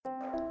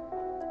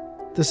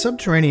The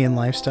subterranean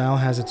lifestyle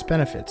has its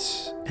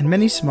benefits, and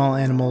many small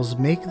animals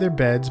make their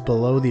beds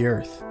below the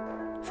earth.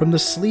 From the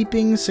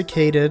sleeping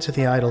cicada to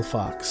the idle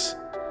fox,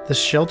 the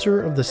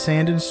shelter of the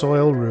sand and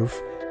soil roof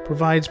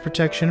provides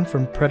protection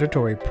from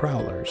predatory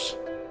prowlers.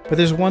 But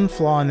there's one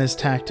flaw in this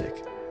tactic.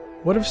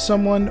 What if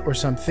someone or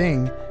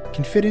something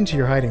can fit into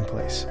your hiding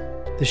place?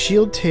 The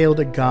shield-tailed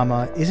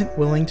agama isn't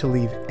willing to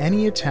leave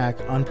any attack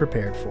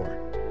unprepared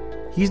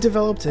for. He's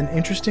developed an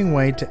interesting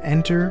way to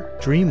enter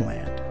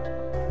dreamland.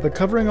 But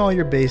covering all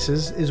your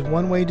bases is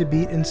one way to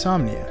beat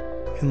insomnia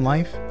in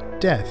life,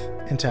 death,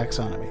 and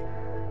taxonomy.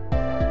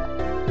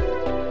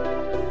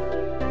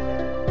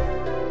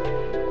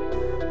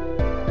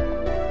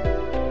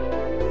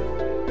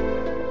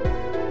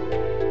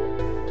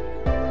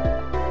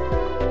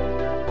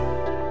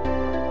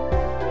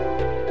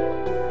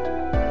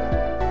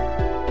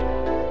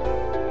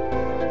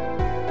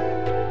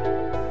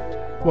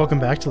 Welcome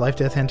back to Life,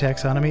 Death, and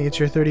Taxonomy. It's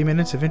your 30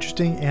 minutes of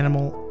interesting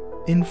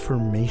animal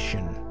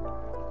information.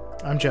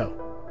 I'm Joe.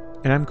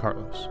 And I'm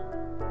Carlos.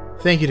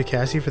 Thank you to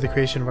Cassie for the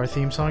creation of our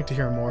theme song. To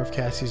hear more of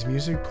Cassie's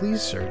music,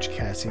 please search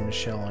Cassie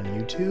Michelle on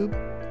YouTube.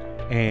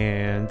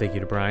 And thank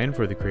you to Brian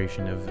for the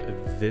creation of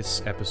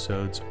this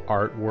episode's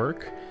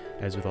artwork,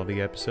 as with all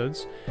the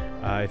episodes.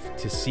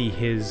 To see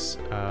his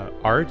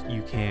art,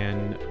 you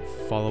can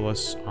follow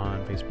us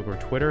on Facebook or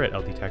Twitter at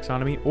LD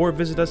Taxonomy, or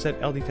visit us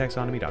at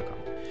ldtaxonomy.com.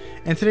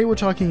 And today we're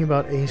talking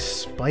about a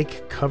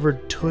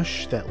spike-covered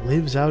tush that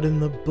lives out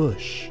in the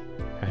bush.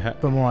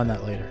 But more on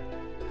that later.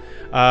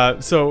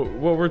 So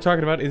what we're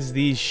talking about is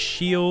the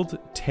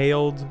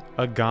shield-tailed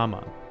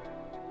agama.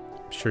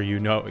 I'm sure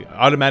you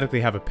automatically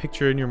have a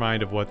picture in your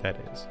mind of what that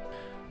is.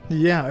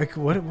 Yeah, like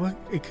what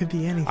it could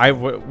be anything.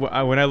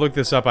 When I looked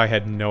this up, I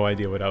had no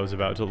idea what I was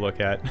about to look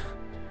at.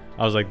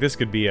 I was like, this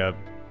could be a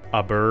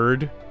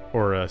bird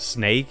or a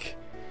snake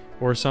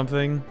or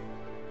something.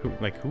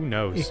 Who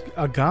knows?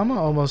 Agama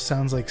almost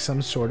sounds like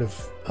some sort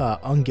of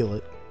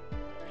ungulate.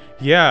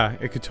 Yeah,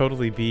 it could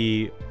totally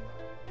be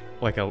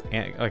like a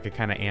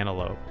kind of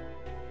antelope.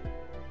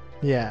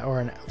 Yeah,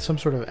 or some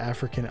sort of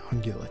African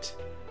ungulate.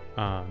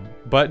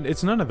 But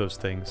it's none of those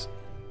things.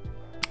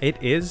 It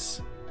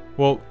is,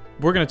 well,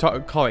 we're going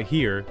to call it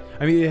here.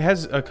 I mean, it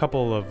has a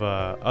couple of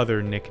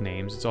other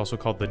nicknames. It's also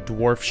called the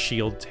dwarf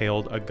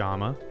shield-tailed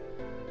agama,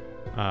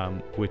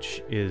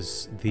 which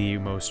is the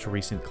most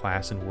recent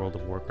class in World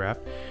of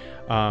Warcraft.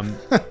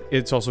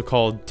 It's also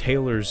called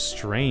Taylor's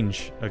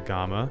Strange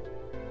agama,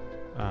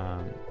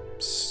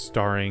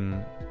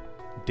 starring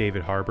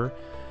David Harbour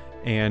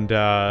and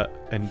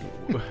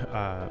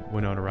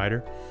Winona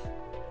Ryder.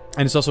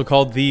 And it's also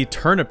called the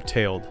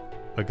turnip-tailed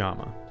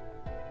agama,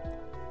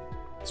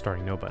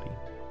 starring nobody,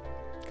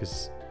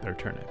 because they're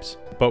turnips.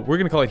 But we're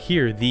going to call it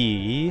here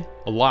the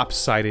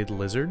lopsided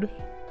lizard.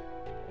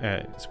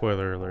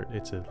 Spoiler alert,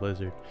 it's a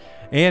lizard.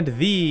 And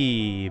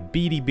the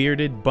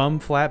beady-bearded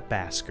bum-flap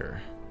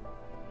basker.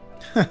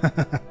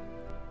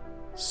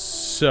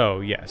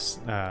 So,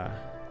 yes.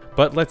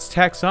 But let's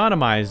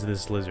taxonomize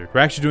this lizard. We're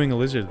actually doing a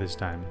lizard this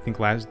time. I think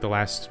the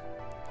last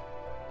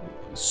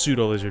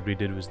pseudo-lizard we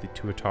did was the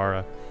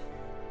tuatara.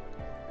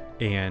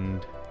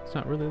 And it's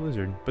not really a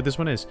lizard, but this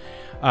one is.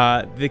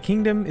 The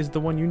kingdom is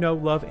the one you know,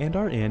 love, and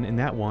are in, and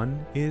that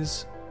one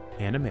is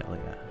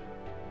Animalia.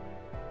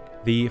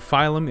 The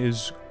phylum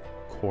is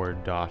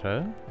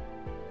Chordata.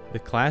 The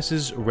class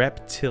is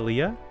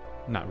Reptilia,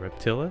 not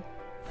Reptila.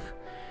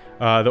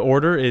 The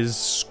order is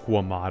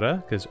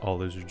Squamata, because all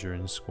lizards are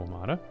in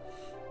Squamata.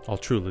 All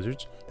true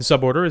lizards. The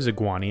suborder is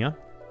Iguania.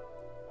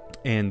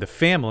 And the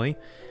family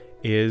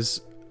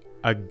is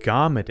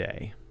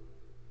Agamidae.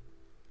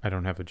 I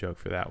don't have a joke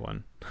for that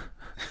one.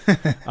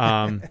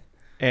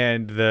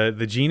 And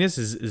the genus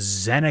is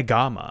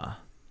Xenagama,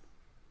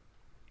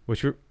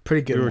 which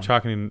pretty good. We were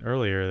talking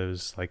earlier. It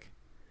was like,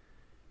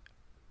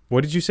 what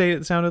did you say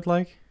it sounded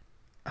like?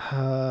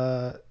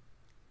 I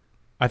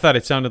thought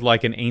it sounded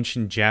like an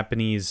ancient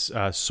Japanese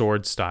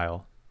sword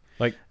style.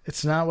 Like,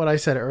 it's not what I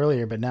said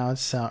earlier, but now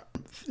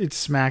it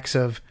smacks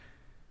of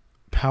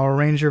Power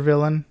Ranger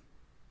villain.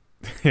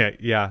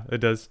 yeah, it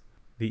does.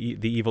 The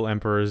evil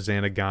emperor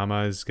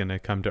Xenagama is gonna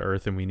come to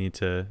Earth, and we need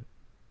to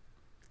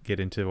get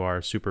into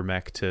our super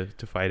mech to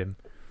fight him.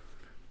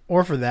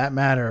 Or for that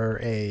matter,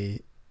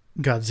 a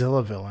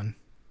Godzilla villain.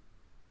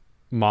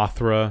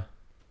 Mothra.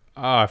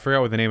 I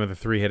forgot what the name of the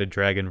three-headed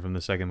dragon from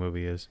the second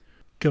movie is.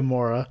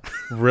 Gamora.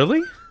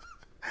 Really?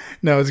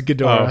 No, it's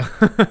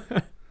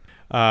Ghidorah.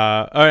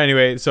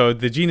 Anyway, so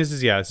the genus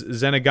is,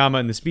 Xenagama,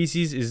 and the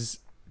species is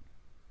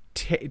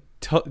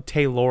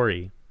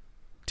Taylory.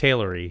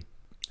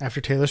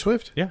 After Taylor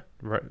Swift? Yeah,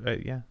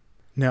 right. Yeah.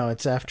 No,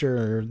 it's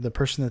after the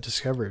person that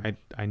discovered.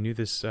 I knew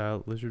this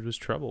lizard was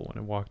trouble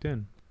when it walked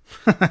in.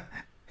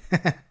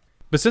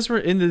 But since we're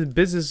in the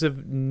business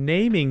of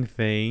naming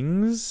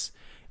things,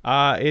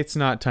 it's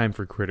not time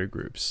for critter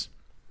groups,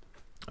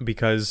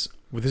 because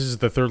this is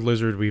the third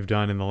lizard we've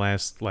done in the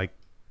last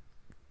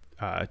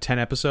 10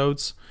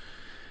 episodes.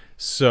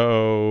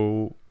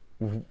 So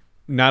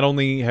not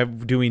only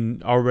do we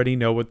already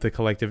know what the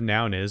collective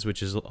noun is,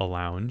 which is a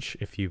lounge,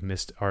 if you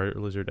missed our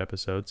lizard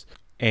episodes,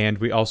 and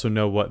we also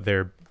know what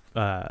their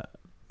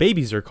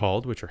babies are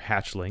called, which are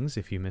hatchlings,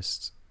 if you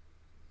missed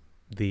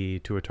the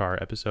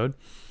Tuatara episode.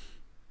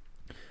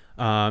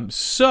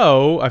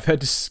 So I've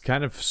had to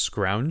kind of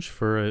scrounge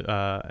for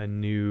a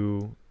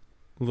new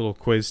little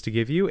quiz to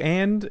give you,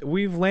 and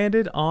we've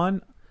landed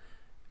on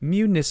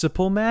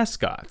municipal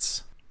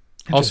mascots.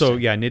 Also,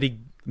 yeah,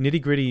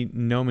 nitty-gritty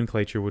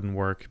nomenclature wouldn't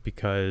work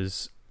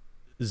because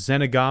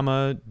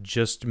Zenigama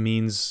just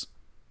means,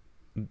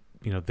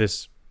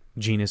 this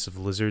genus of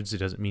lizards. It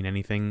doesn't mean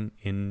anything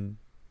in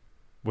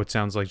what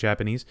sounds like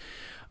Japanese.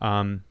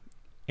 And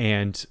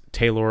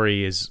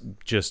Taylori is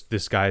just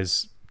this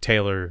guy's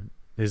Taylor,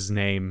 his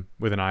name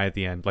with an I at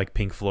the end, like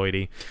Pink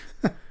Floydy.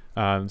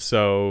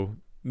 So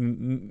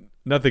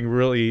nothing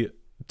really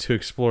to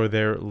explore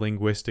there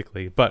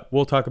linguistically, but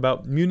we'll talk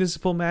about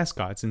municipal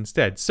mascots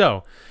instead.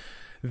 So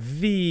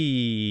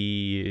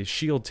the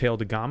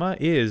shield-tailed agama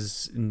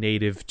is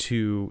native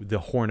to the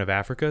Horn of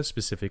Africa,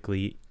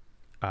 specifically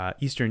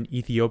eastern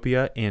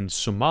Ethiopia and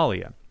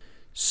Somalia.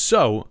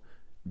 So,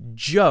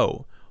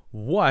 Joe,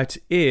 what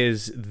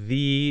is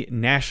the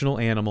national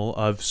animal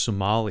of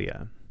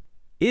Somalia?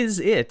 Is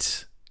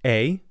it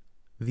A,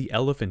 the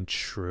elephant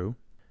shrew,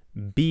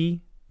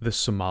 B, the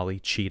Somali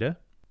cheetah,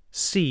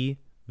 C,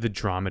 the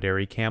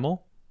dromedary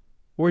camel,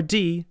 or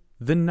D,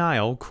 the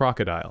Nile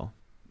crocodile?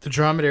 The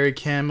dromedary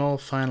camel,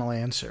 final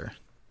answer.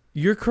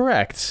 You're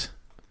correct.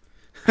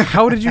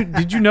 How did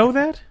you know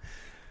that?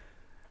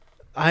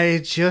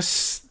 It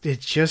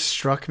just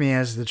struck me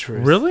as the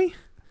truth. Really?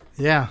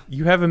 Yeah.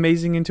 You have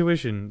amazing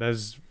intuition.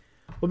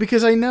 Well,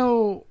 because I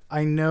know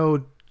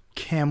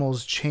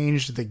camels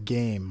changed the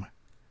game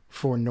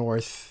for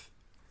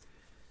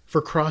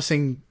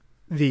crossing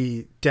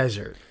the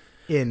desert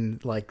in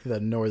like the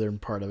northern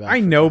part of Africa. I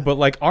know, but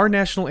like our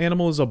national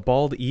animal is a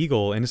bald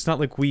eagle, and it's not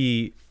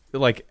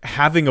like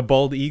having a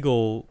bald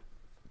eagle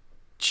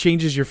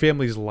changes your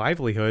family's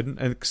livelihood,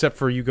 except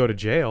for you go to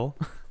jail.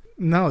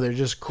 No, they're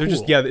just cool.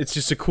 It's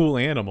just a cool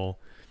animal.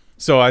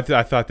 So I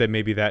thought that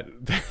maybe that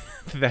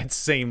that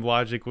same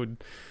logic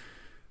would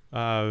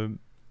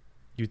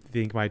you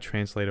think might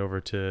translate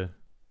over to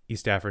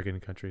East African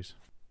countries.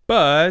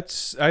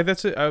 But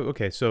that's it.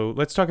 Okay, so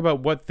let's talk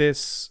about what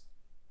this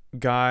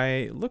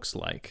guy looks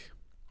like.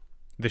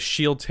 The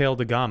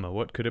shield-tailed agama.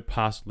 What could it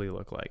possibly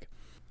look like?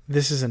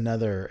 This is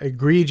another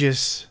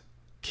egregious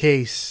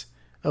case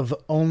of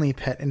only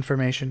pet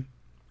information.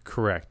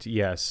 Correct.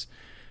 Yes.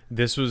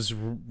 This was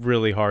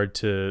really hard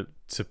to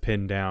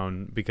pin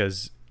down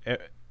because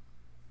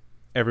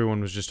everyone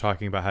was just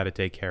talking about how to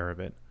take care of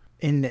it.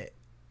 In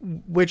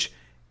which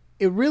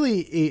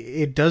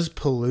it does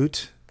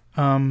pollute.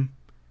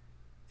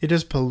 It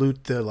does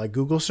pollute the like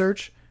Google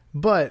search,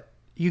 but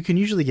you can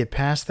usually get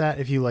past that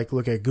if you like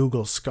look at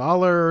Google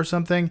Scholar or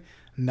something.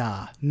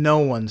 Nah, no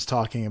one's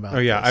talking about. Oh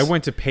yeah, this. I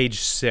went to page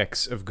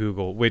 6 of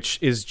Google, which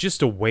is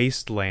just a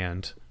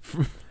wasteland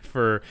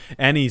for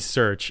any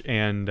search,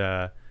 and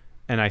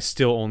I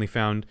still only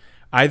found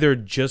either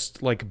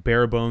just like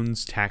bare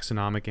bones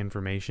taxonomic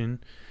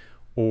information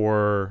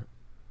or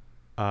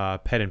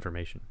pet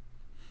information.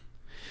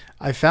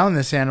 I found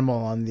this animal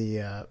on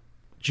the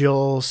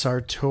Jill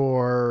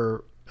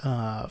Sartor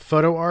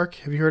photo arc.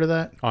 Have you heard of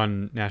that?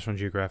 On National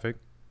Geographic?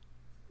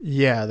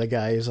 Yeah, the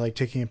guy is like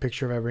taking a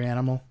picture of every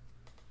animal.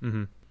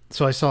 Mm-hmm.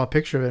 So I saw a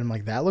picture of it. I'm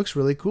like, that looks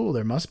really cool.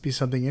 There must be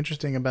something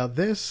interesting about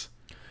this.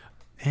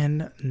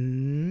 And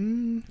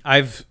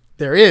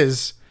there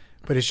is,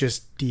 but it's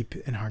just deep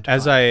and hard to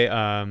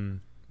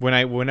find.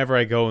 Whenever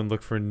I go and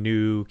look for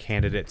new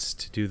candidates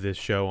to do this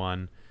show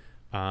on,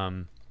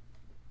 I'm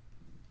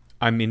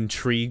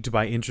intrigued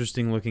by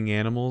interesting looking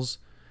animals,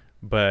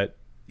 but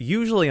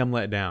usually I'm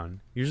let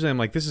down. Usually I'm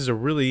like, this is a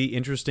really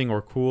interesting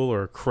or cool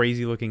or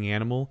crazy looking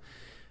animal.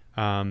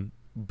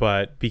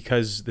 But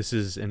because this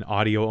is an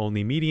audio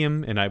only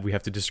medium and we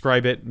have to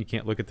describe it, and you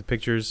can't look at the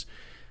pictures,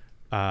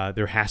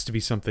 there has to be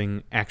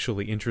something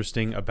actually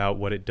interesting about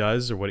what it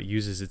does or what it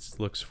uses its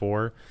looks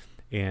for.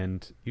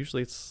 And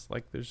usually it's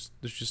like there's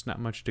just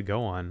not much to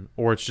go on,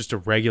 or it's just a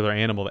regular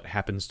animal that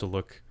happens to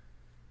look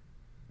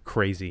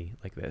crazy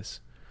like this.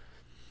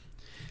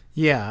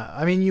 Yeah,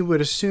 I mean, you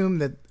would assume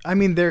that. I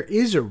mean, there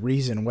is a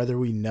reason, whether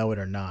we know it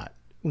or not,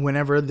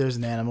 whenever there's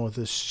an animal with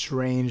a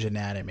strange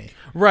anatomy.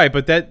 Right,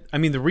 but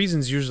the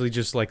reason's usually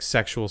just like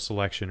sexual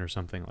selection or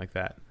something like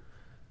that.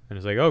 And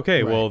it's like,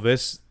 okay, right. Well,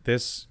 this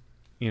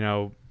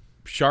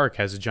shark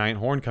has a giant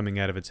horn coming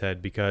out of its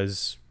head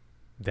because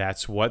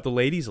that's what the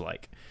ladies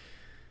like.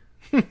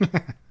 Which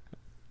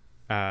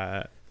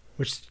I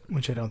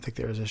don't think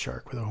there is a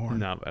shark with a horn.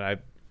 No, but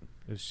it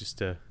was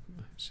just a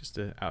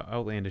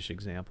outlandish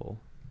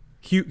example.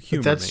 Humor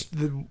but that's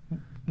me.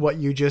 What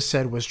you just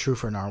said was true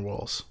for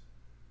narwhals.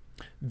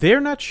 They're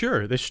not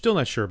sure. They're still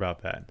not sure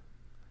about that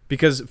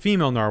because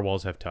female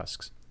narwhals have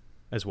tusks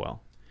as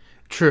well.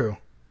 True,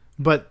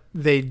 but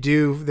they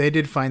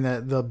did find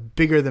that the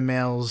bigger the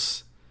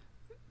male's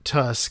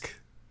tusk,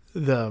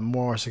 the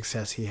more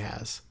success he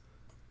has.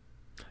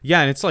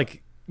 Yeah, and it's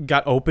like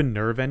got open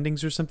nerve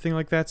endings or something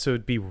like that. So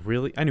it'd be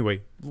really...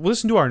 Anyway,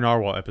 listen to our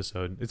narwhal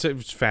episode.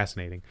 It's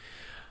fascinating.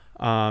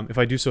 If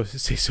I do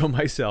say so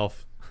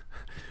myself.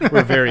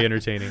 We're very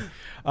entertaining.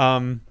 All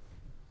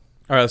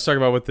right, let's talk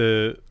about what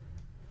the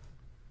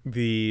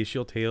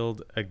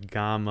shield-tailed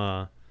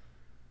agama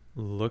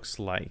looks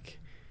like.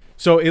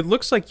 So it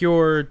looks like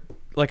you're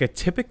like a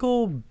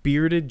typical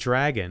bearded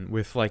dragon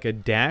with like a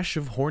dash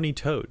of horny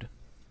toad.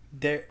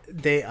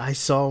 I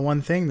saw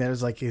one thing that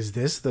was like, is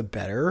this the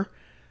better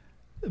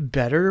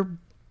bearded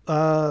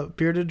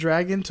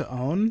dragon to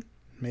own?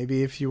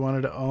 Maybe if you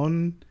wanted to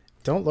own,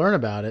 don't learn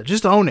about it,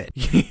 just own it.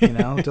 You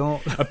know,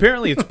 don't.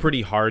 Apparently, it's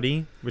pretty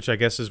hardy, which I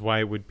guess is why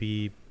it would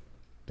be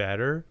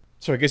better.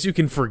 So I guess you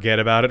can forget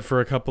about it for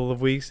a couple of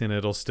weeks and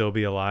it'll still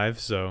be alive.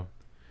 So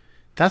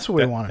that's what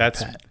we want in a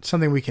pet.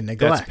 Something we can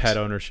neglect. That's pet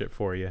ownership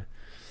for you.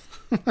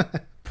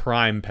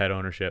 Prime pet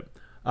ownership.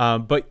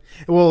 But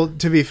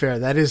to be fair,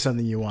 that is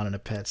something you want in a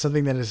pet.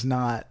 Something that is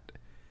not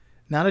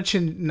an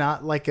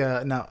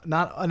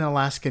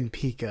Alaskan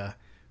Pika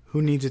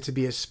who needs it to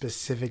be a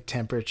specific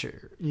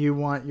temperature. You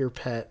want your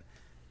pet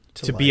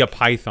to be a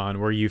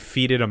python where you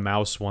feed it a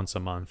mouse once a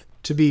month.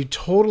 To be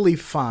totally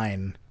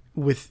fine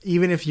with,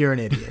 even if you're an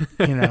idiot,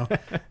 you know.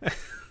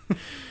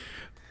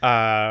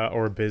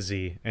 Or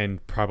busy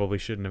and probably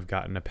shouldn't have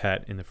gotten a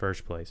pet in the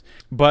first place.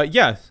 But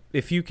yeah,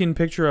 if you can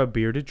picture a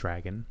bearded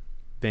dragon,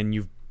 then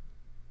you've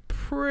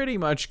pretty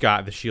much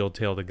got the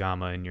shield-tailed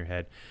agama in your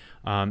head.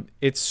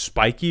 It's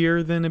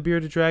spikier than a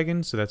bearded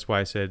dragon, so that's why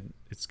I said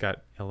it's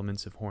got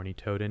elements of horny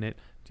toad in it.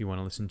 Do you want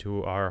to listen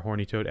to our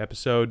horny toad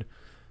episode?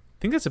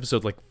 I think that's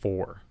episode like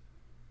 4.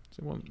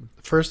 I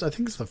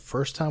think it's the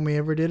first time we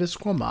ever did a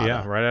squamata.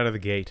 Yeah, right out of the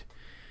gate.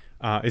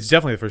 It's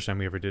definitely the first time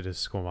we ever did a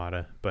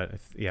squamata, but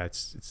yeah,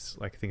 it's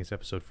like, I think it's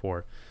episode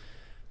 4.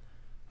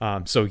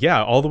 So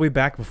yeah, all the way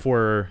back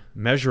before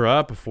Measure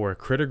Up, before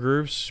Critter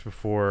Groups,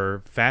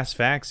 before Fast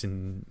Facts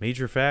and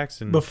Major Facts,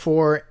 and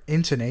before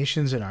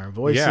intonations in our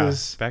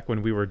voices. Yeah, back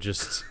when we were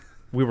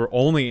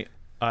only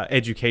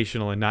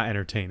educational and not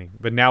entertaining,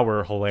 but now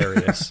we're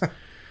hilarious.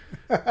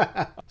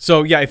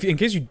 So yeah, in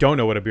case you don't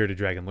know what a bearded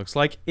dragon looks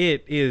like,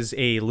 it is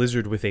a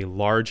lizard with a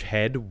large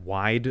head,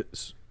 wide,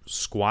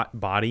 squat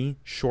body,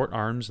 short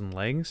arms and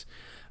legs.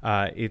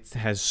 It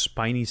has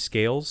spiny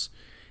scales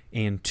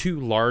and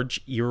 2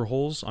 large ear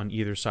holes on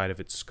either side of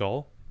its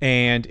skull.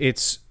 And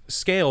its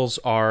scales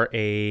are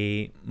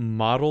a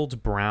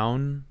mottled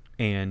brown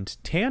and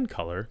tan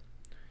color,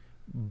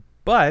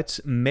 but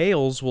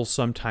males will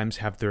sometimes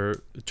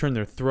turn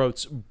their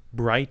throats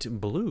bright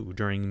blue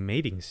during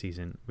mating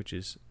season, which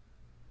is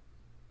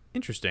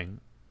interesting.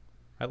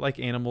 I like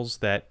animals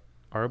that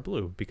are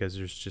blue because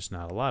there's just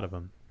not a lot of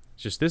them.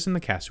 It's just this and the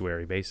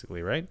cassowary,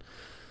 basically, right?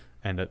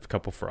 And a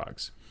couple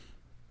frogs.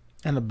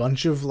 And a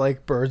bunch of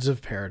like birds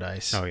of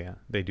paradise. Oh yeah,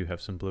 they do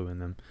have some blue in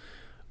them.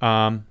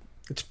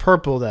 It's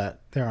purple that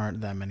there aren't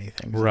that many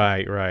things.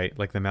 Right.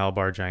 Like the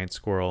Malabar giant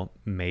squirrel,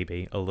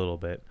 maybe a little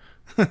bit.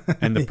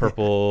 And the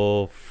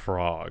purple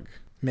frog.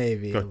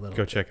 Maybe a little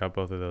Go bit. check out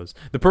both of those.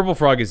 The purple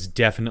frog is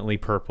definitely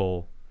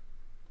purple.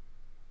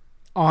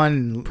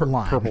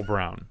 Purple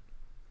brown.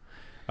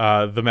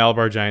 The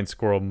Malabar giant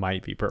squirrel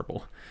might be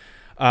purple.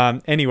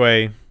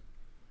 Anyway,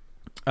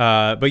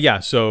 but yeah,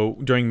 so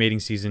during mating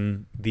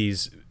season,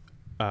 these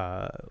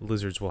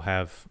lizards will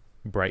have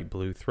bright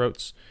blue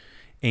throats,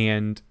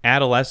 and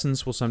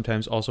adolescents will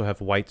sometimes also have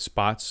white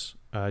spots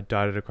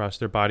dotted across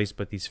their bodies,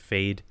 but these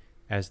fade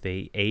as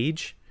they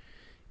age.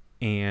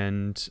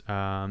 And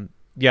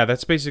yeah,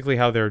 that's basically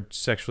how they're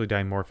sexually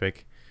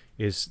dimorphic,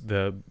 is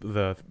the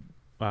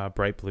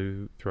bright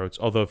blue throats.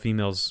 Although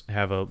females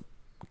have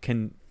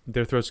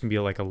their throats can be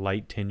like a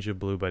light tinge of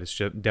blue, but it's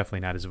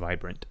definitely not as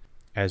vibrant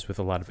as with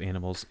a lot of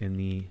animals in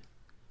the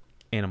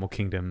animal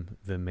kingdom.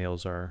 The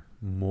males are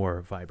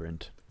more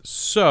vibrant.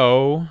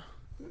 So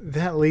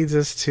that leads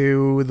us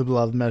to the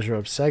beloved Measure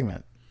Up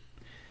segment,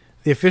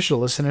 the official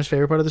listener's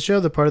favorite part of the show,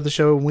 the part of the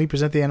show when we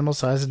present the animal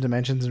size and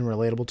dimensions in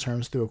relatable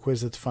terms through a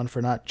quiz that's fun for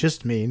not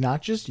just me,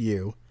 not just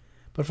you,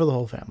 but for the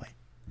whole family.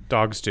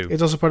 Dogs too.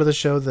 It's also part of the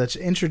show that's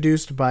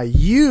introduced by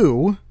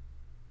you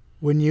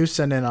when you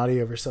send in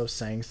audio of yourself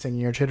saying,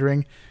 singing, or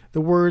chittering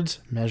the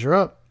words Measure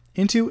Up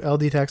into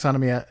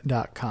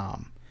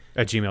ldtaxonomy.com.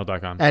 At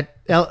gmail.com.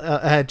 At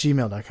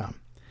gmail.com.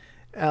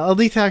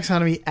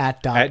 ldtaxonomy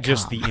at .com. At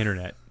just the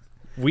internet.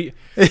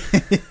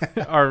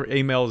 Our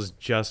email is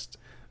just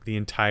the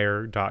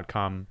entire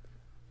 .com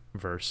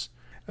verse.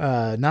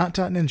 Not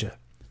 .ninja.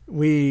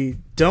 We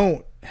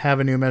don't have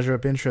a new Measure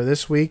Up intro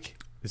this week.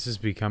 This is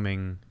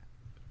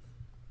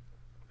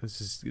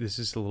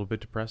a little bit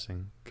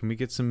depressing. Can we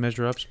get some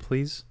Measure Ups,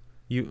 please,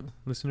 you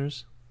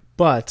listeners?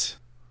 But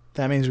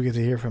that means we get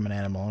to hear from an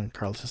animal, and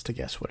Carlos has to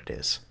guess what it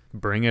is.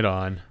 Bring it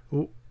on.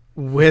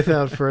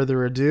 Without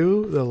further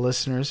ado, the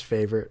listener's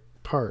favorite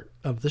part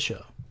of the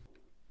show.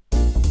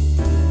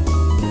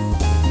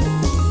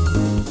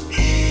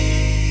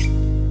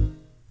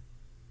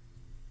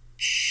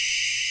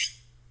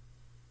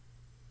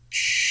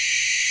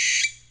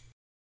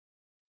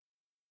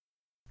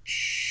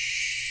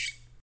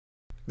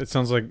 It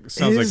sounds like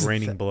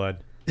Raining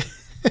Blood.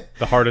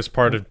 The hardest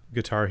part of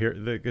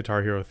the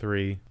Guitar Hero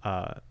 3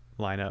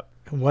 lineup.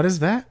 What is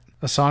that?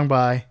 A song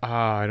by?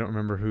 I don't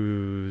remember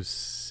who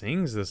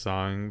sings the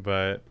song,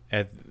 but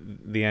at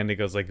the end it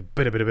goes like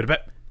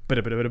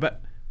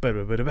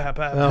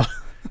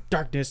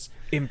darkness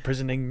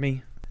imprisoning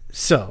me.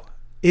 So,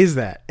 is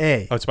that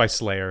A? Oh, it's by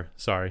Slayer.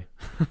 Sorry.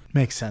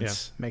 Makes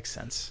sense. Yeah. Makes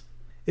sense.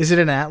 Is it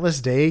an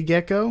Atlas day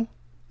gecko?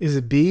 Is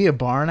it B, a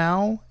barn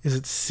owl? Is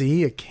it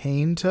C, a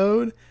cane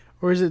toad?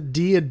 Or is it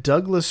D, a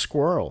Douglas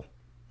squirrel?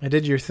 I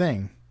did your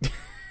thing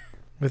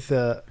with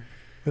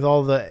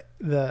all the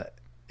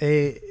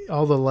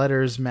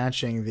letters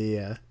matching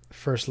the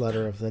first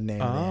letter of the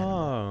name of the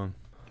animal.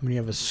 When you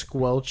have a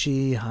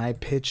squelchy,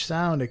 high-pitched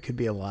sound, it could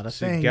be a lot of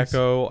things.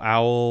 Gecko,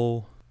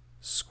 owl,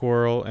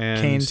 squirrel,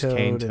 and cane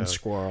toad and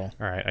squirrel.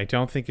 All right, I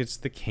don't think it's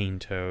the cane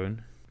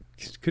toad.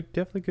 It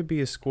could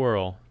be a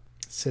squirrel.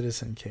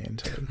 Citizen cane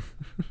toad.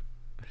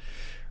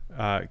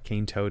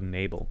 Cane toad and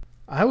Abel.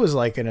 I was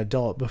like an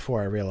adult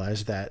before I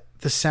realized that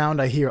the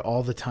sound I hear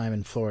all the time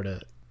in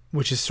Florida,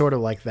 which is sort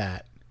of like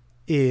that,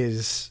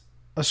 is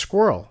a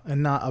squirrel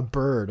and not a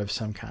bird of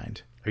some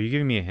kind. Are you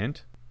giving me a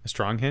hint? A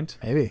strong hint?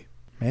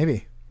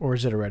 Maybe. Or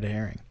is it a red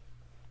herring?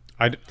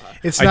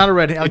 It's not a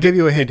red herring. I'll give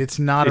you a hint. It's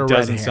not a red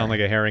herring. It doesn't sound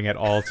like a herring at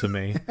all to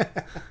me.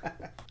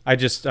 I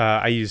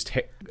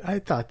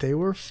thought they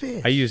were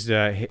fish. I used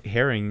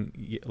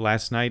herring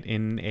last night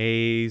in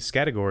a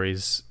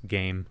Scattergories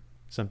game.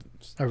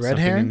 A red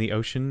herring in the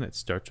ocean that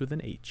starts with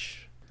an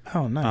H.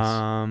 Oh,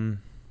 nice.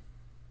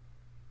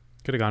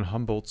 Could have gone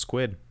Humboldt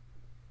squid.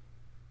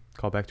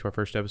 Call back to our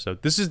first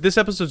episode. This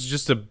episode's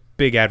just a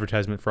big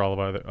advertisement for all of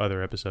our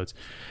other episodes.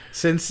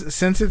 Since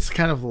it's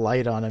kind of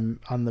light on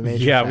the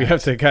major. Yeah, we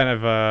have to kind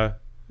of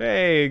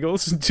hey, go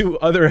listen to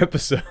other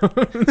episodes.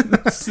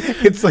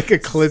 It's like a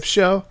clip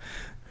show.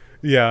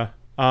 Yeah.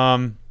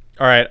 All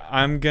right.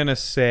 I'm gonna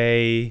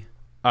say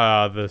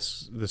the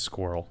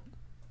squirrel.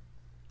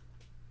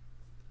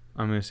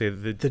 I'm gonna say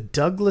the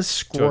Douglas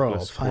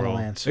squirrel. Final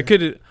answer. It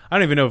could. I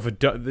don't even know if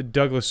the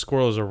Douglas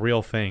squirrel is a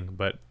real thing,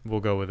 but we'll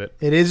go with it.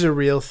 It is a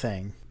real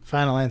thing.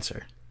 Final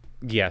answer.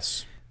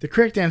 Yes. The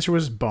correct answer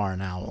was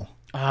barn owl.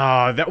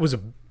 That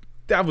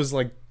was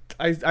like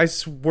I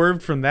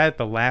swerved from that at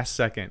the last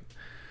second.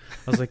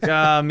 I was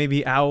like,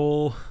 maybe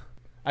owl.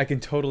 I can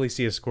totally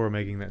see a squirrel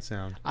making that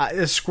sound.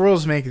 The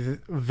squirrels make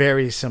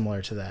very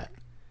similar to that.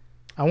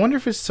 I wonder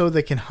if it's so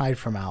they can hide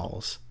from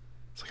owls.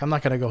 It's like, I'm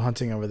not going to go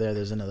hunting over there.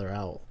 There's another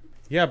owl.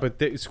 Yeah,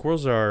 but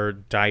squirrels are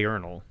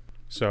diurnal,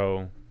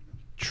 so...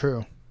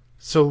 True.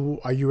 So,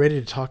 are you ready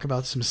to talk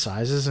about some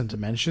sizes and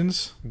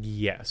dimensions?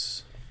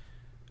 Yes.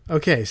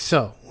 Okay,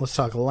 so let's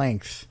talk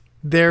length.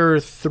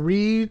 They're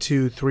 3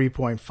 to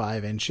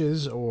 3.5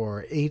 inches,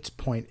 or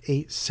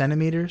 8.8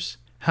 centimeters.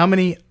 How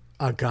many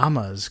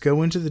agamas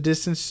go into the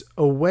distance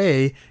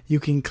away? You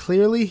can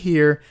clearly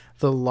hear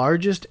the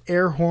largest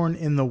air horn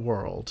in the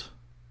world.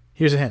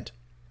 Here's a hint.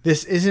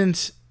 This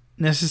isn't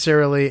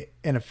necessarily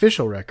an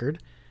official record,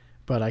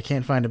 but I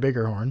can't find a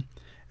bigger horn.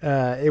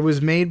 It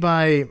was made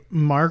by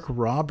Mark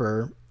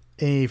Rober,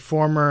 a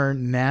former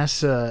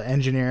NASA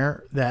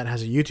engineer that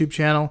has a YouTube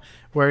channel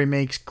where he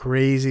makes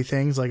crazy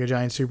things like a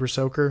giant super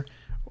soaker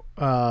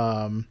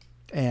and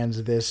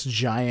this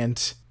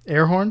giant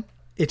air horn.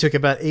 It took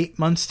about 8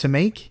 months to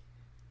make.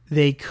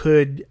 They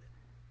could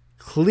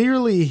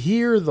clearly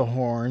hear the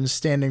horn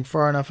standing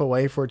far enough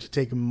away for it to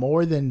take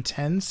more than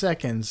 10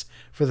 seconds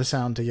for the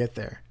sound to get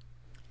there.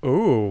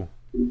 Ooh.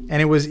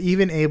 And it was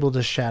even able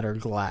to shatter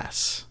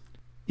glass.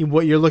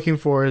 What you're looking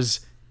for is,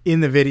 in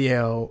the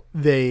video,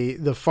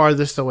 the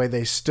farthest away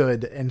they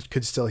stood and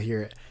could still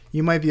hear it.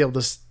 You might be able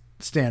to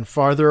stand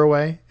farther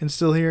away and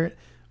still hear it,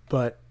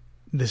 but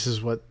this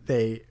is what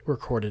they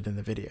recorded in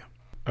the video.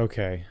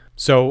 Okay.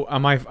 So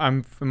am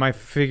I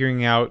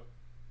figuring out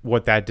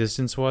what that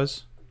distance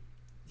was?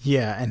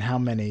 Yeah, and how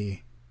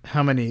many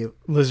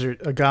lizard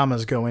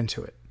agamas go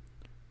into it.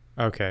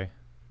 Okay.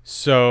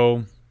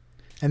 So...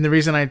 And the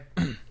reason I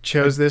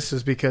chose this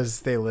is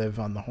because they live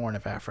on the Horn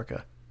of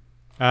Africa.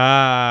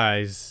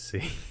 I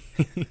see.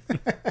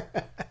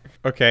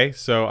 Okay,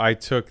 so I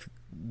took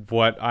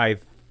what I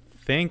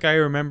think I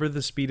remember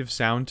the speed of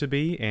sound to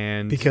be,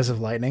 and... Because of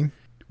lightning?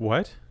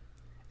 What?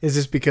 Is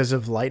this because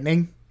of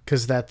lightning?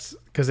 Because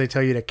they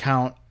tell you to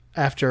count,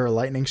 after a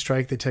lightning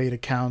strike, they tell you to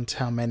count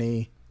how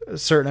many, a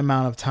certain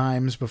amount of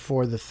times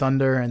before the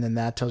thunder, and then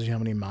that tells you how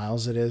many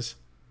miles it is.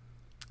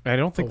 I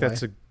don't think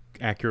that's an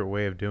accurate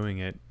way of doing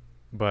it.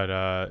 But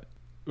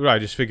I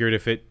just figured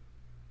if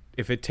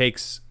it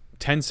takes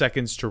 10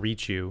 seconds to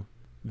reach you,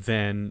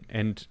 then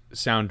and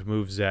sound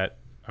moves at,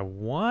 I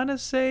want to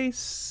say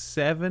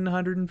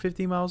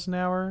 750 miles an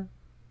hour,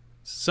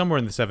 somewhere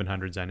in the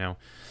 700s, I know.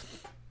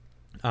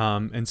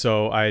 And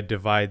so I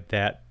divide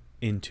that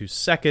into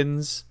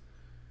seconds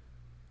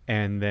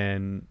and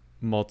then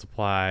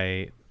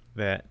multiply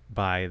that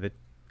by the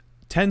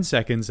 10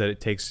 seconds that it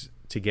takes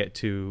to get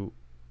to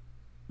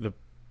the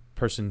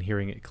person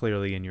hearing it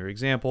clearly in your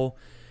example.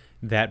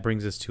 That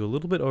brings us to a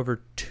little bit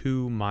over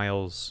 2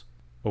 miles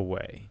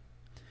away.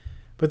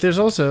 But there's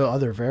also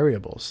other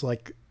variables,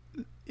 like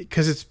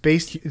because it's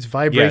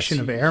vibration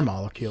of air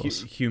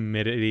molecules.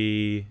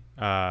 Humidity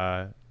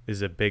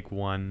is a big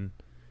one.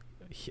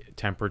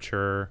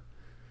 Temperature,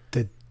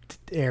 The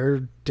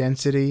air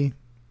density,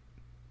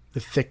 the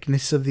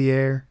thickness of the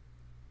air.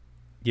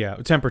 yeah,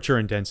 temperature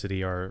and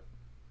density are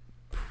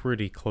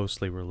pretty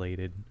closely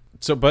related.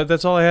 So, but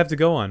that's all I have to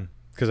go on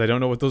because I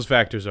don't know what those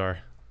factors are.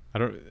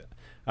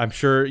 I'm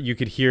sure you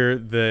could hear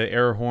the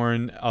air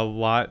horn a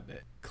lot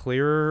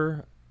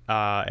clearer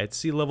at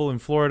sea level in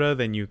Florida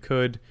than you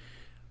could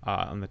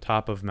on the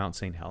top of Mount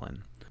St.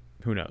 Helen.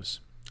 Who knows?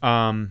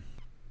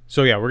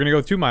 So yeah, we're gonna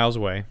go 2 miles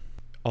away.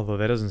 Although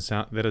that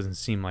doesn't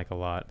seem like a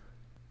lot.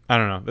 I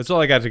don't know. That's all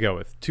I got to go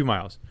with. 2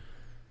 miles.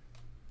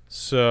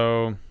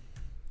 So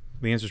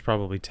the answer is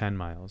probably 10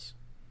 miles,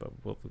 but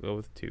we'll go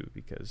with 2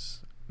 because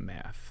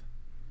math.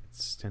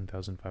 It's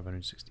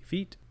 10,560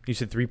 feet. You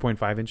said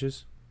 3.5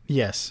 inches?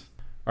 Yes.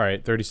 All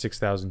right,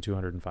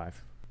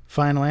 36,205.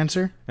 Final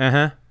answer?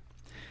 Uh-huh.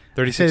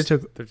 I said it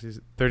took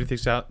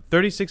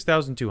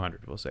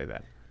 36,200, we'll say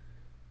that.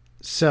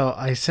 So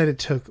I said it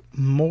took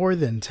more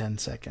than 10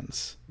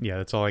 seconds. Yeah,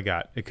 that's all I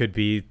got. It could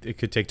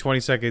take 20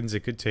 seconds, it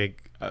could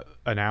take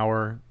an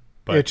hour,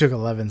 but It took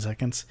 11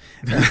 seconds.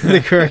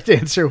 The correct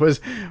answer was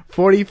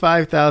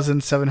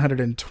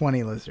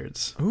 45,720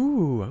 lizards.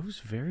 ooh, I was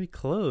very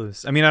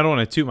close. I mean, I don't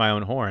want to toot my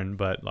own horn,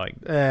 but like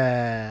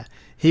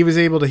He was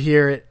able to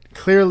hear it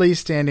clearly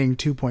standing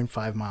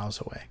 2.5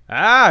 miles away.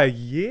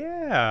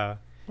 yeah.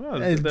 Well,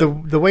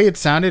 The way it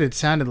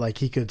sounded like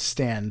he could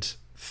stand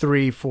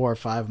 3, 4,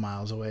 5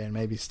 miles away and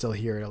maybe still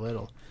hear it a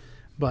little.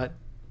 But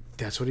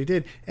that's what he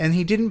did. And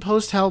he didn't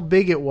post how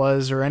big it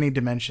was or any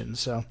dimensions.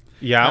 So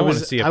yeah, I want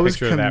to see a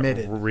picture of that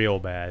committed. real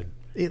bad.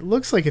 It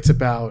looks like it's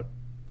about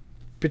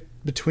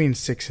between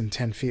 6 and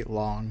 10 feet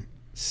long.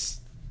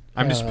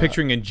 I'm just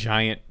picturing a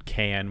giant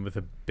can with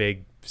a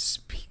big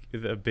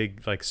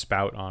like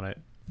spout on it.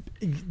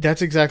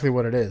 That's exactly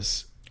what it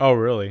is. Oh,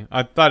 really?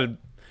 I thought it,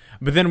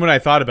 but then when I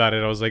thought about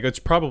it, I was like, it's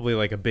probably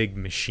like a big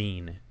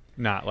machine,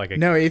 not like a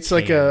No, it's can.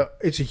 like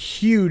it's a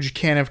huge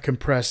can of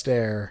compressed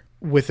air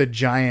with a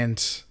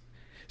giant.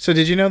 So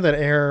did you know that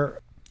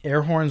air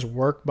horns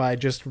work by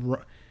just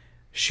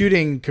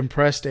shooting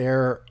compressed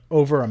air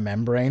over a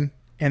membrane,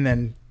 and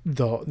then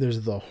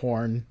there's the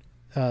horn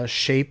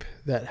shape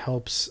that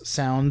helps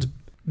sound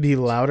be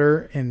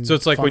louder and So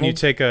it's like when you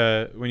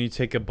funneled?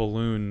 take a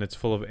balloon that's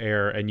full of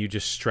air and you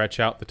just stretch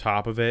out the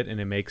top of it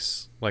and it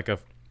makes like a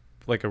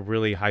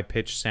really high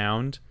pitched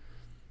sound.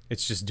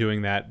 It's just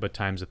doing that but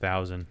times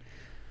 1,000.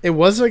 It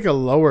was like a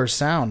lower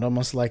sound,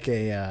 almost like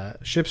a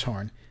ship's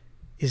horn.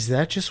 Is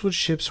that just what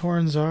ship's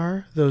horns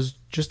are? Those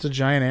just a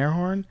giant air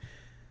horn?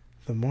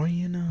 The more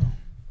you know.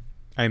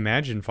 I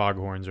imagine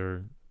foghorns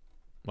are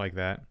like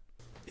that.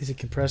 Is it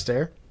compressed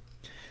air?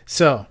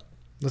 So,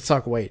 let's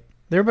talk weight.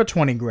 They're about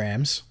 20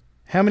 grams.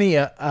 How many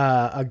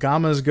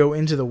agamas go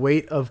into the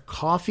weight of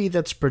coffee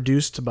that's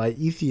produced by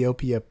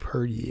Ethiopia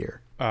per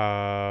year?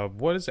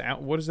 What is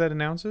that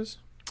in ounces?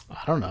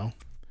 I don't know.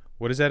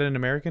 What is that in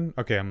American?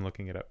 Okay, I'm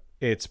looking it up.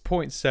 It's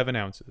 0.7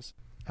 ounces.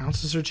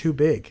 Ounces are too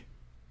big.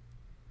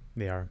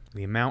 They are.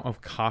 The amount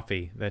of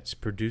coffee that's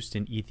produced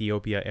in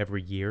Ethiopia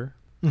every year.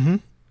 Mm-hmm.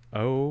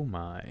 Oh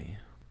my.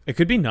 It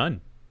could be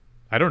none.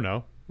 I don't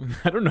know.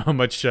 I don't know how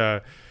much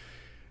I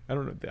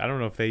don't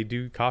know if they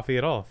do coffee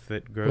at all. If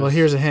it grows. Well,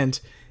 here's a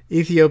hint.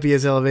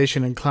 Ethiopia's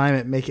elevation and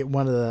climate make it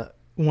one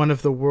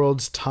of the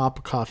world's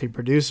top coffee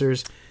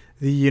producers.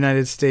 The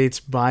United States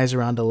buys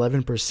around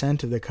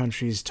 11% of the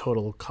country's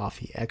total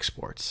coffee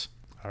exports.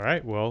 All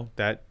right. Well,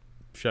 that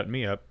shut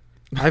me up.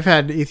 I've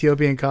had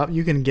Ethiopian coffee.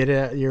 You can get it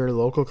at your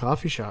local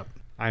coffee shop.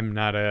 I'm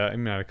not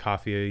a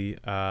coffee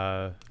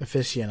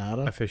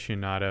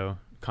Aficionado.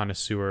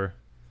 connoisseur.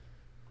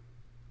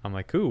 I'm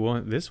like, ooh,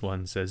 well, this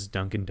one says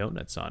Dunkin'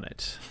 Donuts on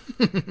it.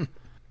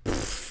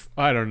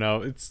 I don't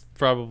know. It's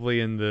probably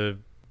in the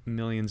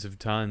millions of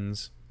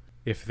tons.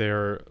 If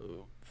they're,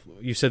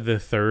 you said the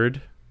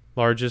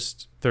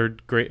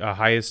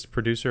highest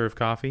producer of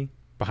coffee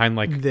behind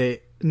like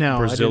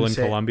Brazil and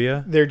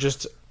Colombia. They're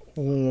just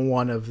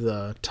one of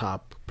the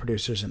top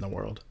producers in the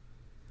world.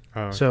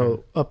 Oh, okay.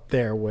 So up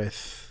there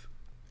with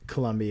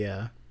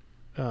Colombia.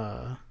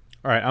 All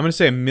right, I'm gonna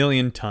say 1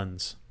 million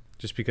tons,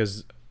 just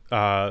because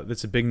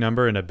that's a big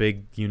number and a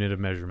big unit of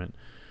measurement.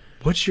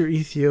 What's your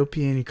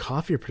Ethiopian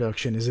coffee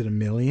production? Is it 1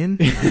 million?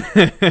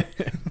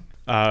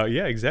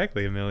 Yeah,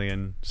 exactly 1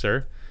 million,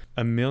 sir.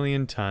 1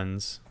 million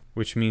tons,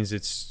 which means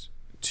it's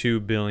 2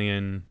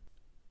 billion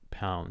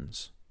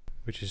pounds,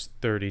 which is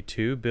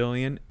 32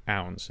 billion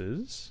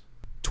ounces.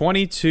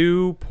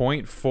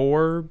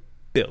 22.4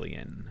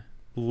 billion.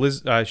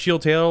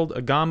 Shield-tailed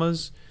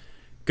agamas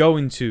go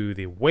into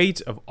the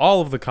weight of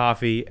all of the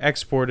coffee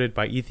exported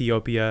by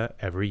Ethiopia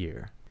every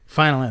year.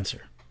 Final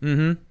answer.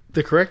 Mm-hmm.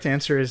 The correct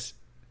answer is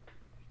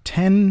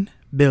 10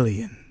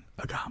 billion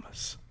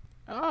agamas.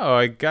 Oh,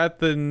 I got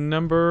the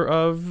number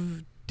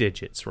of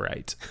digits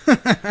right.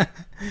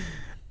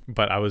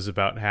 But I was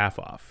about half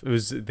off. It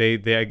was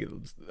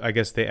I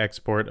guess they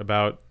export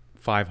about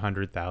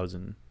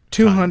 500,000.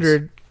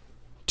 200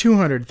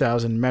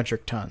 200,000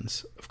 metric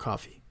tons of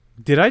coffee.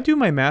 Did I do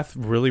my math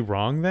really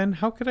wrong then?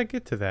 How could I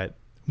get to that?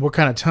 What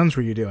kind of tons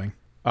were you doing?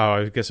 Oh,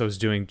 I guess I was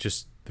doing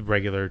just the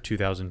regular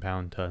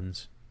 2,000-pound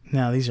tons.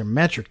 Now, these are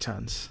metric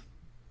tons.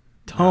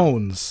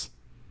 Tones.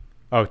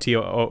 Oh,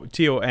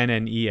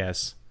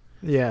 Tonnes.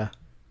 Yeah.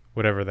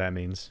 Whatever that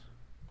means.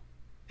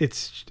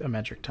 It's a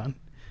metric ton.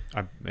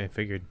 I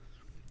figured.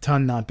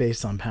 Ton not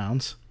based on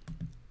pounds.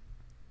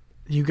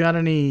 You got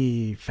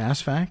any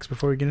fast facts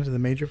before we get into the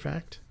major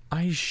fact?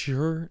 I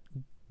sure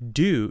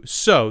do.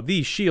 So,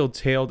 the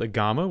shield-tailed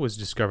agama was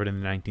discovered in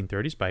the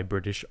 1930s by a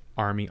British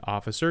Army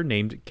officer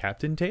named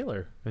Captain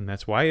Taylor, and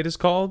that's why it is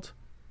called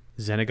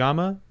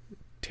Xenogama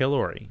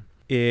taylori.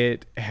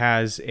 It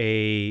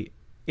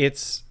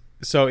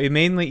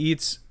mainly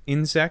eats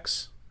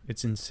insects.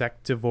 It's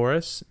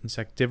insectivorous,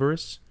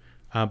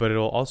 but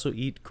it'll also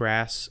eat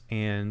grass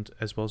and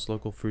as well as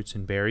local fruits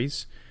and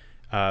berries.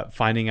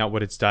 Finding out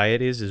what its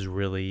diet is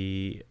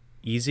really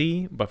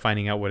easy, but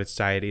finding out what its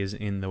diet is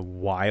in the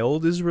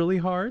wild is really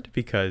hard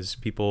because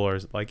people are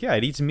like, yeah,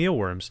 it eats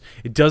mealworms.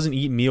 It doesn't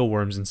eat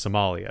mealworms in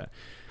Somalia.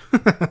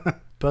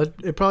 But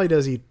it probably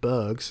does eat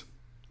bugs.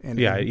 And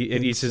yeah,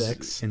 it eats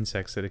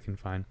insects that it can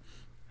find.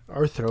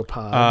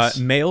 Arthropods.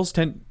 Males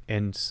tend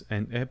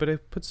but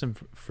it puts some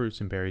fruits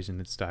and berries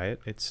in its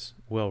diet. It's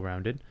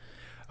well-rounded.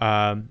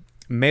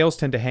 Males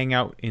tend to hang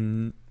out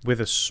with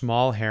a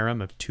small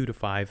harem of 2 to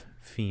 5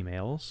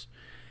 females,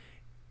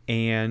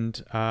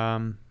 and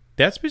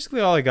that's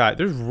basically all I got.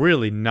 There's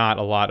really not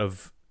a lot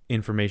of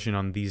information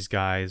on these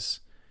guys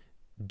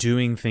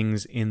doing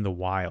things in the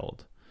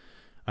wild.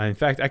 In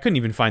fact, I couldn't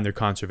even find their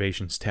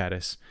conservation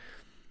status.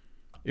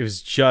 It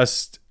was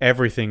just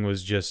everything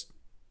was just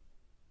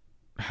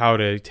how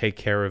to take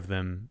care of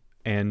them,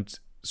 and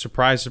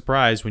surprise,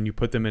 surprise, when you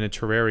put them in a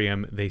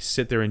terrarium, they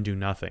sit there and do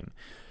nothing.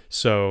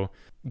 So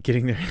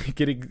getting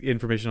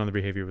information on the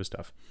behavior was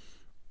tough.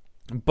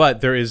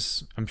 But there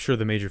is, I'm sure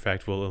the major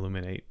fact will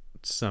illuminate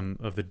some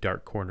of the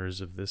dark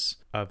corners of this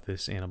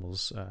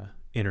animal's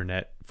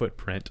internet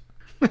footprint.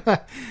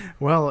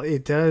 Well,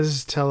 it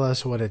does tell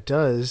us what it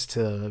does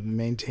to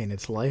maintain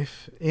its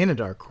life in a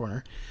dark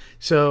corner.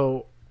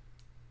 So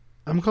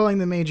I'm calling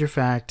the major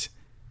fact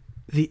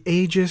the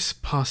Aegis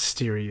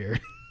posterior.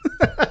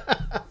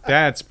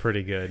 That's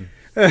pretty good.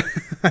 The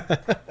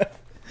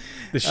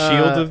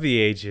shield of the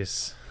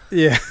Aegis.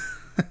 Yeah.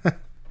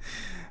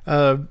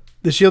 The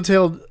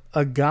shield-tailed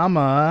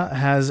agama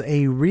has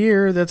a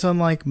rear that's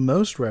unlike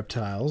most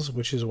reptiles,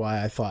 which is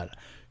why I thought,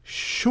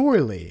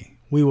 surely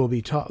we will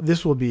be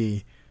this will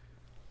be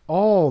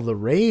all the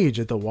rage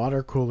at the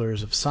water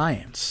coolers of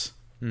science.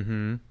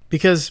 Mm-hmm.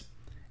 Because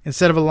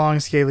instead of a long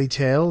scaly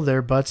tail,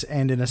 their butts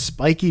end in a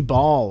spiky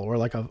ball or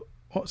like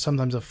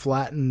sometimes a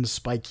flattened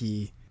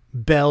spiky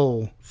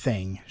bell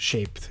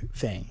shaped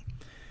thing.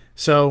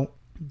 So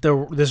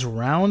this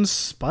round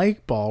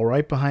spike ball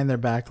right behind their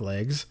back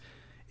legs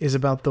is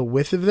about the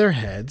width of their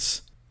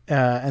heads,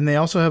 and they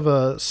also have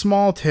a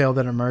small tail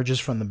that emerges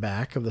from the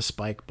back of the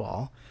spike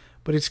ball,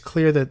 but it's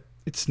clear that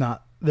it's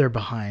not their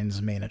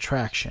behind's main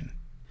attraction.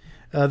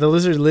 The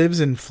lizard lives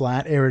in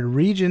flat, arid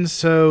regions,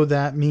 so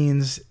that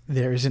means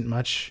there isn't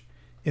much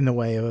in the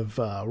way of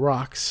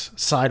rocks,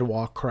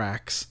 sidewalk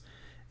cracks,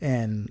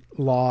 and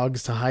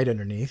logs to hide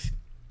underneath.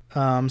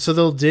 So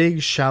they'll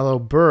dig shallow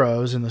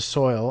burrows in the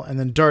soil and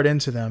then dart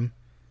into them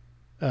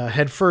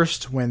head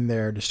first when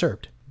they're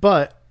disturbed.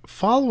 But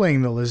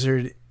following the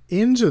lizard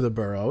into the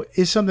burrow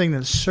is something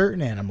that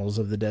certain animals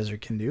of the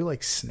desert can do,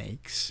 like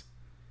snakes,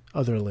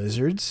 other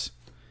lizards,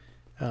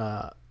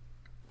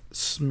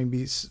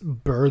 maybe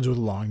birds with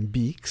long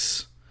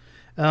beaks.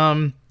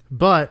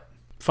 But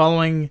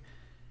following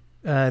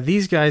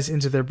these guys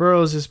into their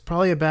burrows is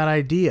probably a bad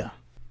idea.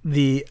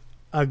 The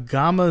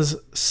agama's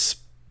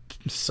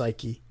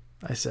spiky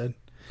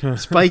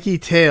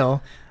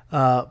tail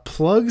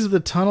plugs the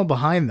tunnel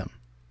behind them,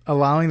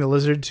 allowing the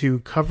lizard to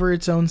cover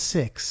its own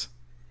six.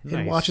 Nice.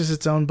 It watches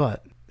its own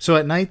butt. So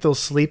at night they'll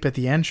sleep at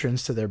the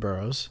entrance to their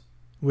burrows,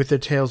 with their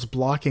tails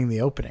blocking the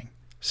opening.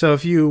 So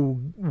if you're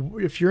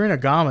in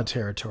agama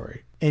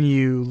territory and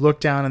you look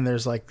down and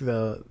there's like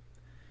the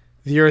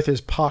earth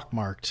is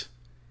pockmarked,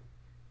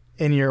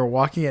 and you're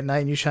walking at night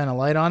and you shine a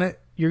light on it,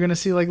 you're gonna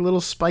see like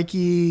little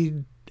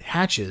spiky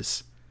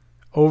hatches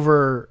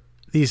over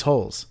these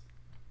holes.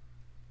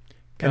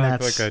 Kind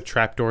of like a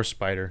trapdoor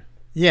spider.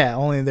 Yeah,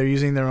 only they're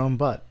using their own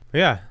butt.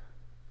 Yeah.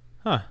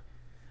 Huh.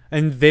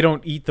 And they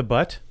don't eat the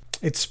butt?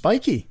 It's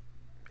spiky.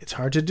 It's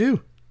hard to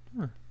do.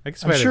 Huh. I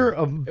guess I'm sure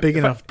a big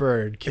enough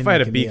bird can. If I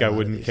had a beak, I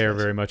wouldn't care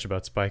very much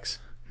about spikes.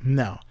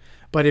 No.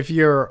 But if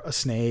you're a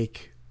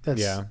snake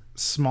that's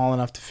small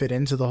enough to fit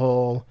into the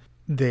hole,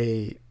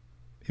 it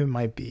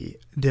might be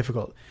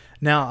difficult.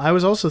 Now, I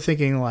was also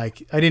thinking,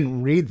 like, I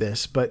didn't read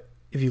this, but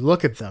if you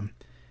look at them,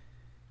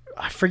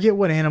 I forget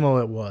what animal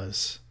it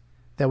was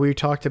that we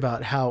talked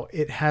about, how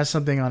it has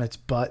something on its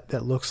butt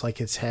that looks like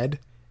its head,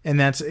 and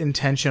that's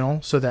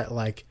intentional so that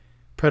like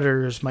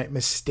predators might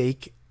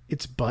mistake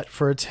its butt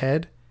for its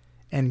head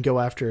and go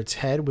after its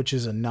head, which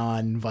is a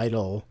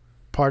non-vital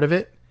part of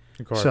it.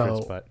 Go after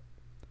its butt.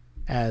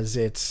 as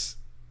it's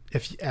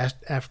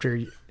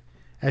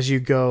as you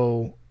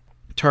go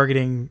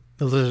targeting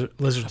the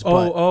lizard's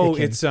butt.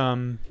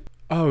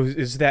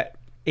 Is that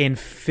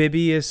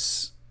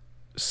amphibious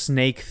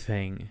snake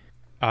thing?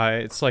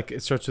 It's like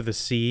it starts with a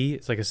C.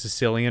 It's like a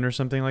Sicilian or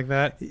something like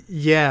that.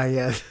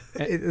 Yeah.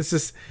 It's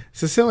just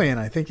Sicilian.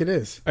 I think it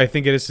is. I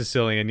think it is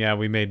Sicilian. Yeah,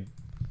 we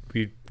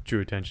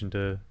drew attention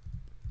to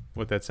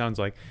what that sounds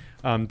like.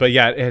 But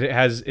yeah,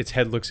 its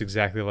head looks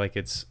exactly like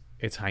its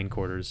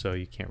hindquarters, so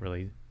you can't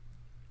really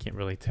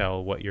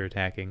tell what you're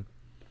attacking.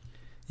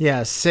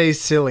 Yeah,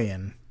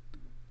 Sicilian.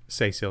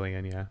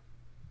 Sicilian, yeah.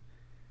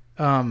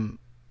 And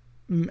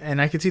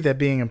I could see that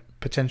being a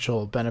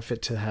potential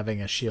benefit to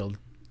having a shield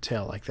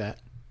tail like that,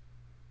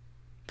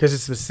 because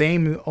it's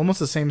almost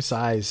the same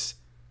size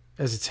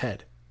as its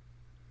head.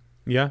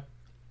 Yeah,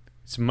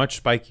 it's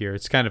much spikier.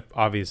 It's kind of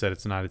obvious that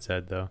it's not its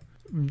head, though.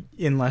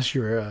 Unless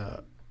you're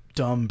a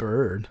dumb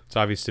bird. It's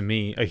obvious to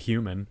me, a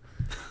human.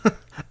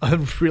 A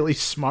really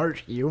smart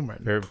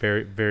human. Very,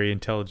 very, very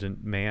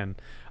intelligent man.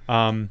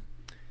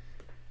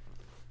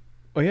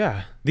 Oh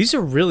yeah, these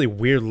are really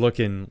weird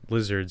looking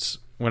lizards.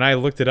 When I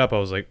looked it up, I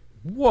was like,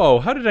 "Whoa!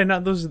 How did I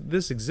not know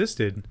this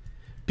existed?"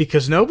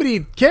 Because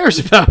nobody cares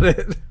about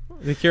it.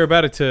 They care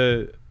about it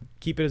to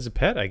keep it as a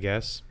pet, I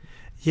guess.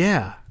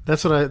 Yeah,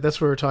 that's what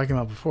we were talking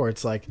about before.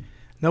 It's like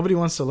nobody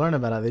wants to learn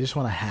about it; they just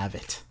want to have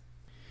it.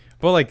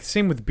 Well, like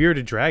same with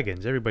bearded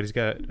dragons. Everybody's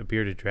got a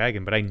bearded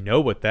dragon, but I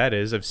know what that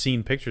is. I've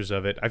seen pictures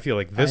of it. I feel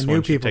like this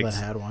one should take that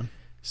had one.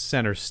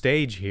 Center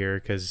stage here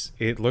because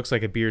it looks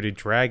like a bearded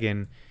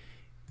dragon.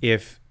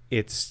 If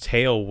its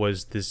tail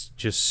was this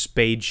just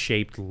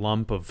spade-shaped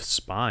lump of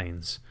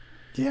spines.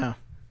 Yeah.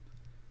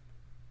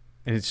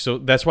 And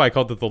that's why I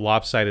called it the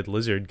lopsided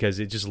lizard, because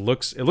it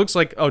looks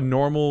like a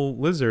normal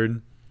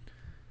lizard,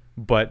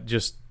 but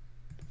just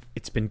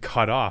it's been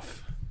cut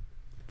off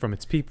from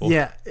its people.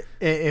 Yeah,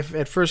 if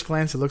at first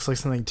glance it looks like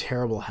something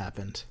terrible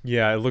happened.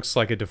 Yeah, it looks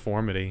like a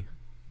deformity.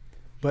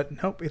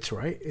 But nope, it's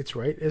right. It's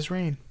right as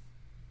rain.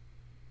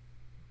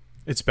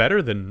 It's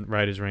better than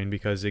right as rain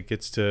because it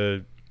gets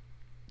to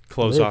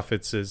close off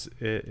its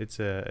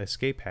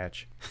escape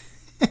hatch.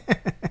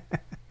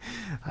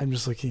 I'm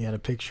just looking at a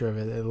picture of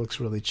it. It looks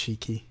really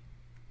cheeky.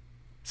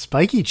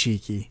 Spiky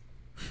cheeky.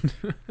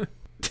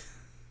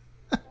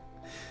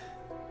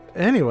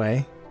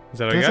 Anyway,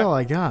 that's all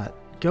I got.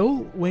 Go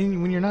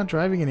when you're not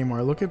driving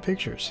anymore. Look at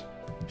pictures.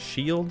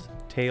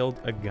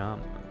 Shield-tailed agama,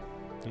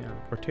 yeah,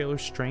 or Taylor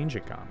Strange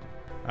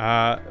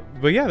agama.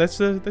 But yeah, that's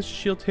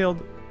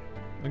shield-tailed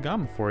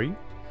agama for you.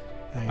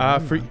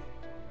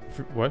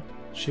 For what?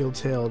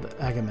 Shield-tailed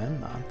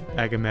Agamemnon.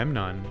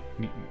 Agamemnon,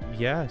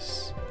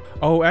 yes.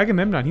 Oh,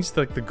 Agamemnon. He's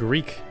like the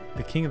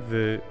king of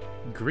the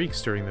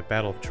Greeks during the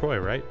Battle of Troy,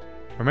 right?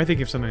 Or am I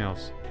thinking of something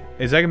else?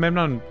 Is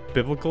Agamemnon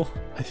biblical?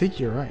 I think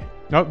you're right.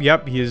 Oh,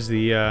 yep. He is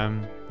the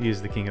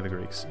king of the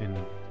Greeks in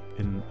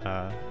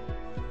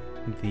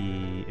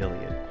the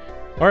Iliad.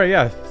 All right,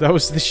 yeah, that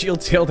was the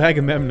shield-tailed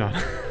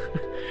Agamemnon.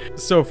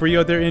 So for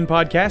you out there in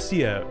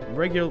Podcastia,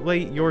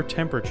 regulate your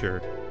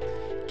temperature,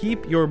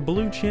 keep your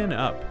blue chin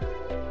up,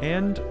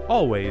 and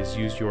always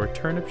use your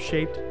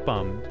turnip-shaped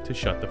bum to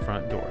shut the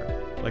front door,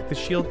 like the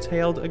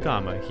shield-tailed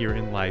agama here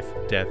in Life,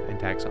 Death, and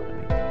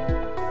Taxonomy.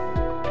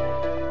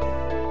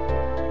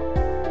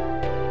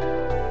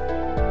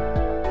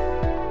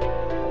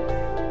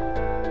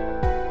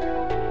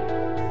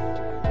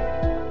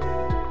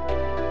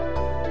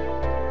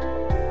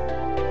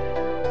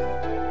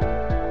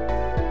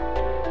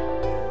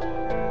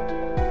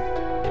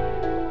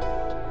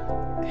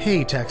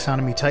 Hey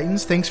Taxonomy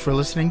Titans, thanks for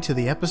listening to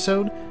the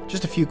episode.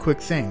 Just a few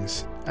quick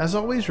things. As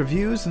always,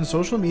 reviews and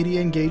social media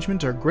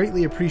engagement are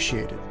greatly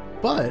appreciated,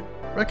 but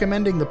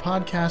recommending the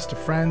podcast to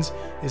friends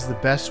is the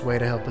best way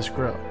to help us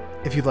grow.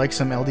 If you'd like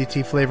some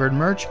LDT flavored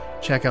merch,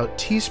 check out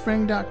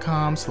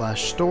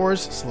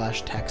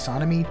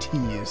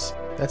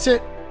teespring.com/stores/taxonomytees. That's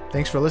it.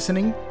 Thanks for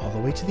listening all the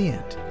way to the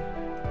end.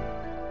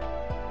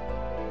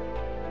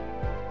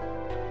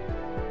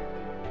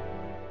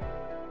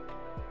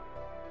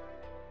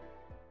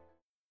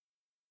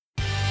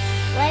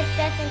 Life,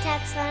 Death, and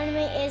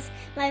Taxonomy is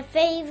my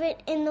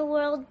favorite in the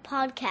world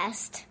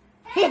podcast.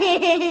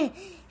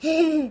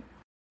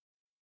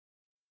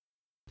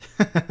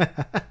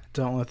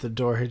 Don't let the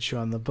door hit you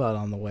on the butt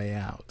on the way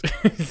out.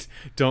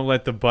 Don't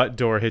let the butt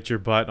door hit your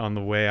butt on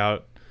the way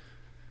out.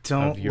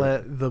 Don't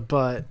let the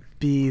butt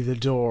be the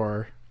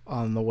door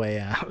on the way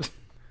out.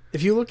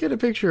 If you look at a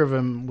picture of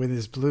him with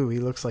his blue, he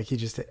looks like he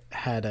just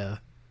had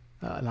a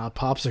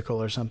popsicle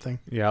or something.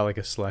 Yeah, like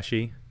a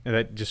slushie. And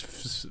that just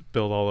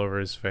spilled all over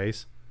his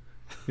face.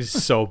 He's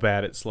so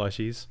bad at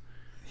slushies.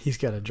 He's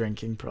got a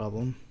drinking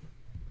problem.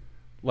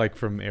 Like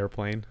from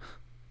Airplane.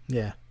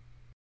 Yeah.